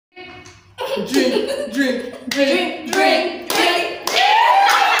Drink, drink, drink, drink, drink.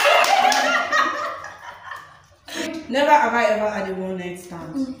 Never have I ever had a one night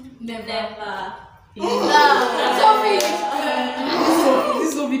stand. Never. Sophie!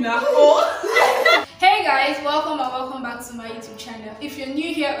 This will be now. Oh. Hey guys, welcome back to my YouTube channel. If you're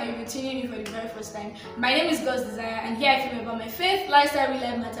new here or you're tuning in for the very first time, my name is God's Desire, and here I film about my faith, lifestyle, real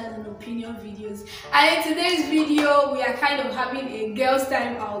life matters, and opinion videos. And in today's video, we are kind of having a girls'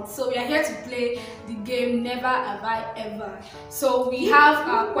 time out. So we are here to play the game Never Have I Ever. So we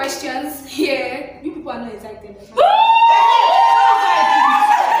have questions here. You people are not excited.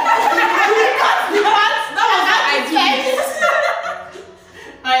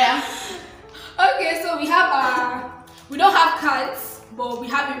 Okay, so we have we don't have cards, but we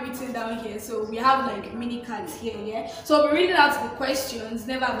have it written down here. So we have like mini cards here, yeah. So we're reading out the questions,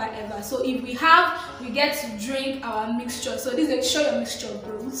 never have I ever. So if we have, we get to drink our mixture. So this is a show your mixture,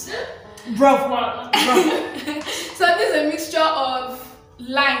 bros. Bro. So this is a mixture of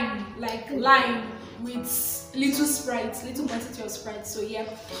lime, like lime with little Sprite, little quantity of Sprite. So yeah,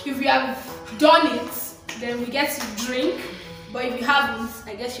 if we have done it, then we get to drink. But if you haven't,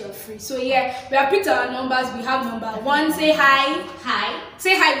 I guess you're free. So yeah, we have picked our numbers. We have number 1. Say hi. Hi.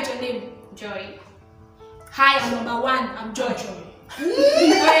 Say hi with your name. Joy. Hi, I'm number 1. I'm Joy. Oh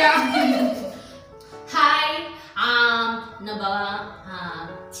yeah. Hi. Number 1.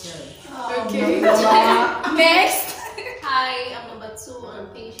 Joy. Okay. Next. Hi. I'm number 2. I'm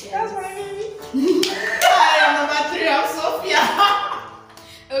Patient. That's my baby. Hi, I'm number 3. I'm Sophia.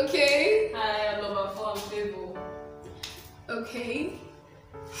 Okay. Hi. I'm number 4. I'm Fable. Okay.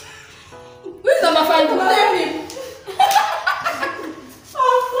 Who's number 5? Name him.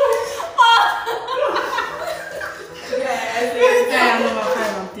 Yeah, I'm number 5.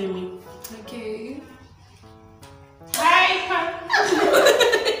 I'm Timmy. Okay. Hi.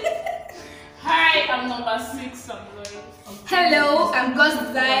 Hi, I'm number 6. I'm Lloyd. Hello, I'm God's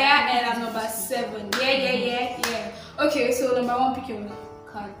Desire, and I'm number 7. Yeah. Okay, so number 1, pick your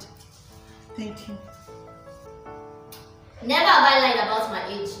card. Thank you. Never have I lied about my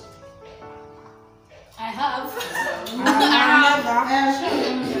age. I have.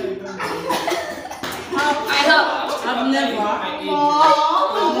 I've never.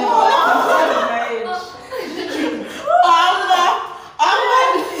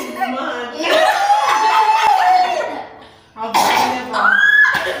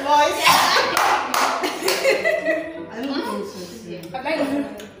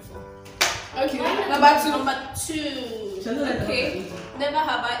 Okay, number 2. Okay. Never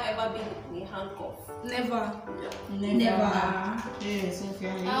have I ever been in handcuff. Never. Yeah,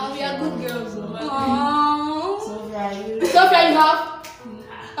 Sophia. We are good girls. Sophia, you. Sophia, you have?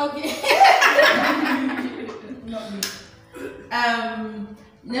 Okay. Not me.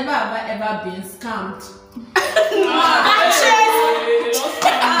 Never have I ever been scammed.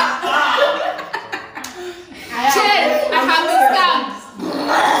 I have been scammed.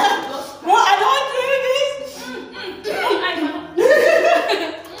 What? I don't do this.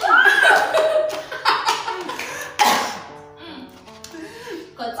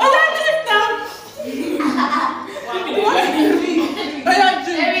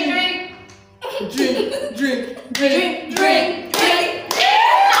 Drink.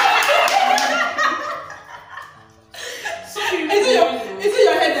 Is it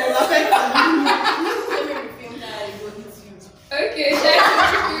your head that is affecting? Okay,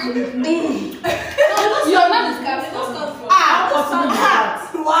 you're not scammed.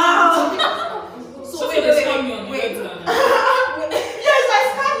 Wow. So wait, wait. Yes, I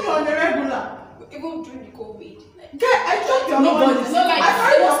scam you on the regular. Even during the COVID. Girl, I thought you're not body. No, like, I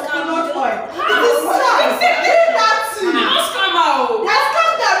thought you're coconut oil. It is sad. Leave that to me. I don't come out. I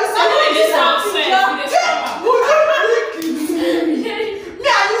scam that recently. This house says we just come out. Would you drink it? Me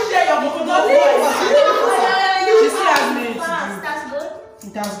and you share your coconut oil. She still has made it. That's good.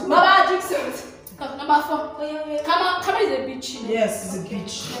 It has good. Baba, drink it. Number 4. Come is a bitch. Yes, it's a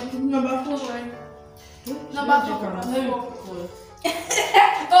bitch. Number 4. Number 4.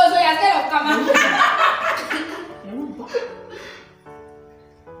 Oh, so you're scared of Kama?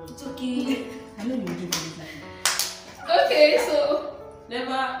 It's okay. I know you do this. Okay, so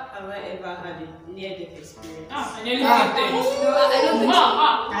Never have I ever had a near-death experience. I nearly did this. no, I don't think so.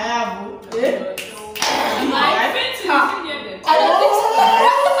 I have. I fainted in near-death. I don't think so.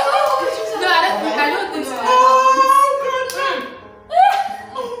 No, I don't think so.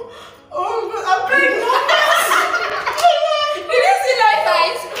 Oh, God, I'm praying. Did you see my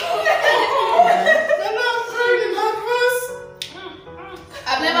eyes?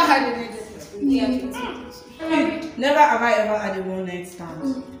 I've never had a good experience. Never have I ever had a one night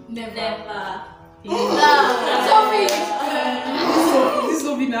stand. Never. Sophie. This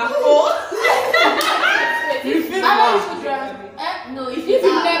will be now. Oh. How about you drunk? No, If you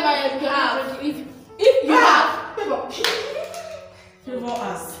never, you have. If you have. Favor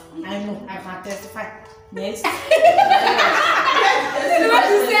us. I know. I can testify. Next. What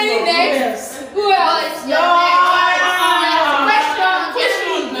you saying next? Who else? Question.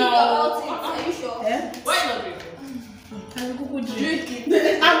 No. Are you sure? Why not drink? I'm going to drink.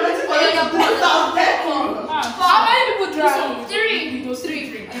 How many people drank? Three.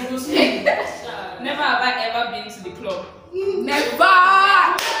 Never have I ever been to the club. Never.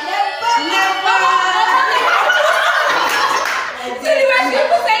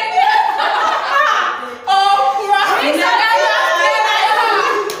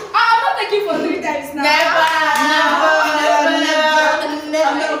 I'm not taking for 3 times now.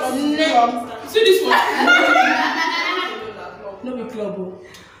 See this one? No be club.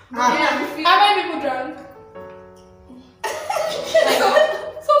 How many people drank?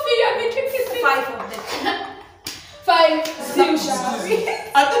 Sophie, you have been drinking 5 of them. 5. Still sharp. I think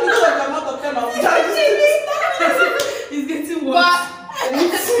because of the amount of time I've done it's getting worse. But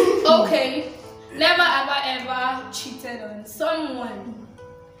okay, never have I ever cheated on someone.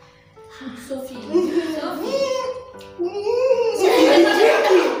 Sophie.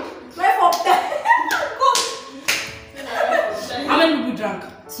 5 of them. How many people drank?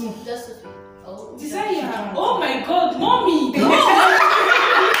 2. Just Sophie. Oh. Desire. Oh my God, mommy.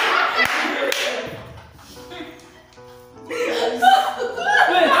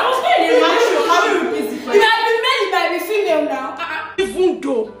 Wait, I was going to How many repeat it? You have been made by the female now. Even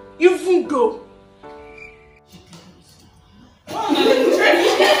though.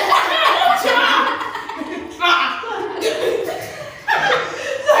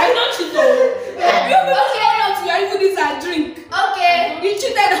 I don't cheat though. You people say not to you this a drink. Okay. You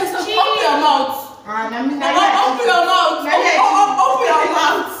cheated on someone. Open your mouth. Open your mouth. Open your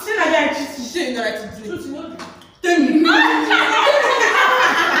mouth. Say that you're cheating. Say you're right to drink. Tell me.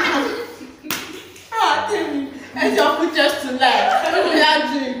 Tell me. It's your pictures to lie. That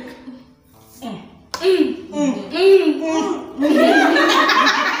drink.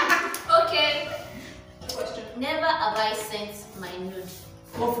 Okay. Never have I sent my nude.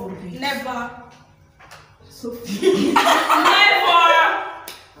 What for me? Never. Sophie. Never.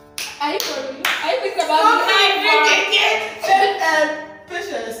 Are you for me? Are you thinking about me?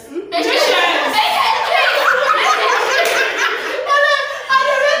 Patience. No.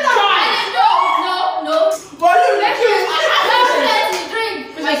 But you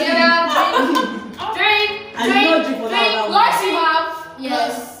Drink. I did not drink for that. What you have?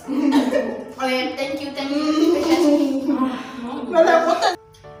 Yes. Okay, thank you.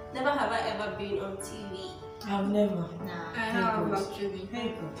 Never have I ever been on TV. I've never. Nah. I have actually.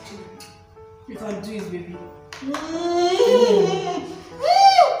 Hey, God. You can do it, baby.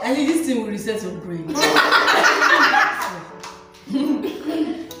 I think this thing will reset your brain.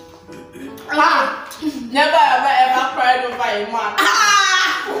 Never have I ever cried over a man.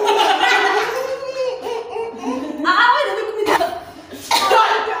 Wait, let me that.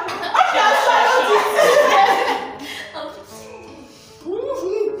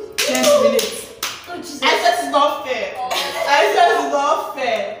 10 minutes. Oh, Jesus. I said it's not fair. I said it's not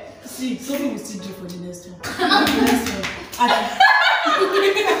fair. See, Sophie will still do for the next one.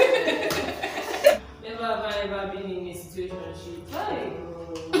 Never have I ever been in a situation.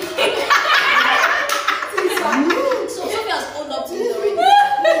 So Sophie has owned up to it already.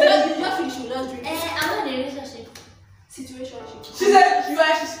 You have finished with that drink. I'm not in a relationship. Situationship. She said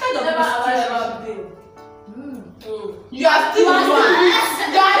she's kind of Never have I ever been. You are still one.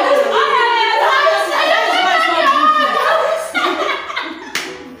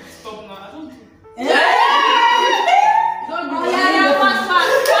 Stop now. I don't do.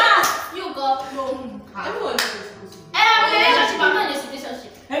 Fast. You go. No. Everyone is Relationship. I'm not in a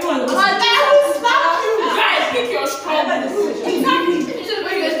situationship. Everyone knows. guys, pick your strong.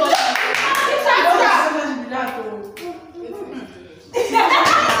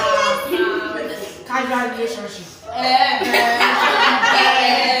 Casual relationship.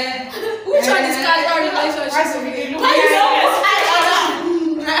 Which one is casual relationship?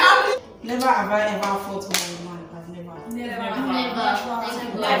 Never have I ever fought with a man. I've never. Never.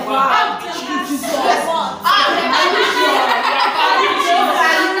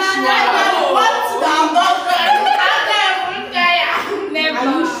 Never.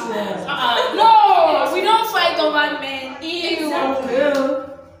 No, we don't fight over men. Ew.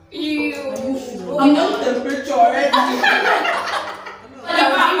 I'm not temperature already. Never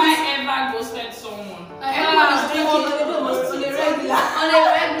have I ever ghosted someone. Everyone is drinking on a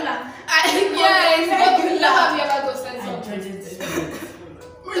regular.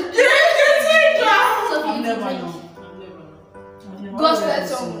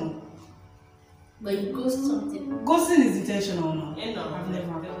 No. I've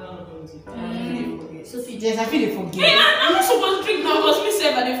never. Sophie, Yes, I feel they forget. Hey, I'm not supposed to drink now because me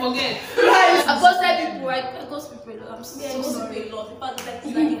say, but they forget. I ghosted people. I ghost people. I'm so yeah, you supposed to sorry. pay a lot. People are like,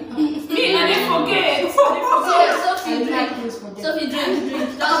 me, Me, and they forget. Sophie, drink. Please forget. Sophie,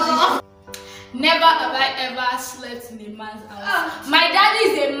 drink. Just Never have I ever slept in a man's house. My daddy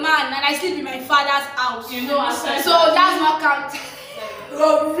is a man and I sleep in my father's house. You know, I said. So that's not counted.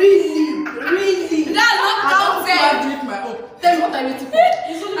 Oh, really? That's not counted. I drink my own. Tell me what I need to put.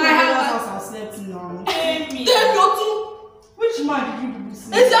 It's only my I have- brother's house I slept in now. Tell me. Tell your two. Which man did you people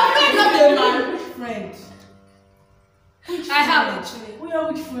see? It's your friend, not a man. Which friend? I have actually. We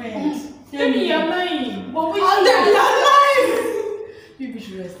are which friend? Tell me you're lying. But which friend? They are lying. People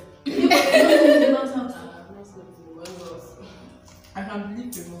should rest. I can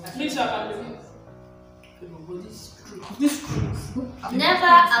believe people. Me too, I can believe. This is true. never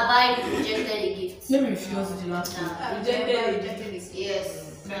have I rejected a gift. Maybe refuse the last one. Nah, Rejected never a rejected it.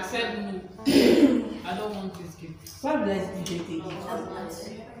 Yes. They said me. I don't want this gift. Why would I reject a gift? Advice.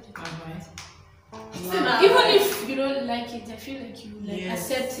 Even if you don't like it, I feel like you like Yes.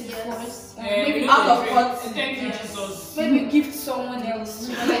 accept it Yes. first. Maybe Maybe out of what? Thank you, Jesus. maybe gift someone else.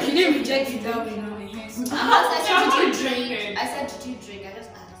 You know, like you didn't reject it that way, you know. I said, Yeah, did you I'm drink? I said, did you drink? I just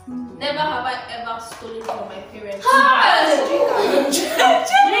asked. Never have I ever stolen from my parents.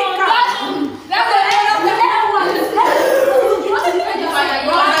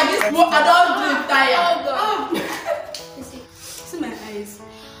 I don't drink tire. See my eyes.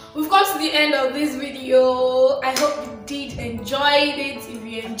 We've come to the end of this video. I hope you did enjoy it. If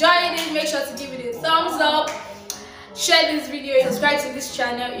you enjoyed it, make sure to give it a thumbs up. Share this video, subscribe to this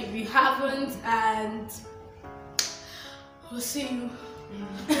channel if you haven't, and we'll see you.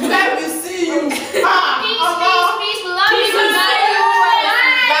 Let me see you. Peace, peace, we love you.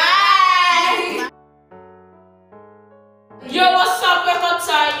 Bye. Yo, what's up? Welcome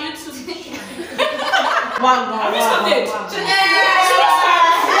to our YouTube. Have you started?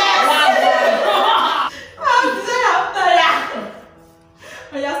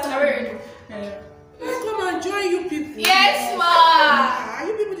 Let's come and join you people. Yes, ma.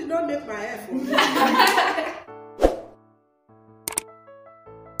 You people did not make my effort.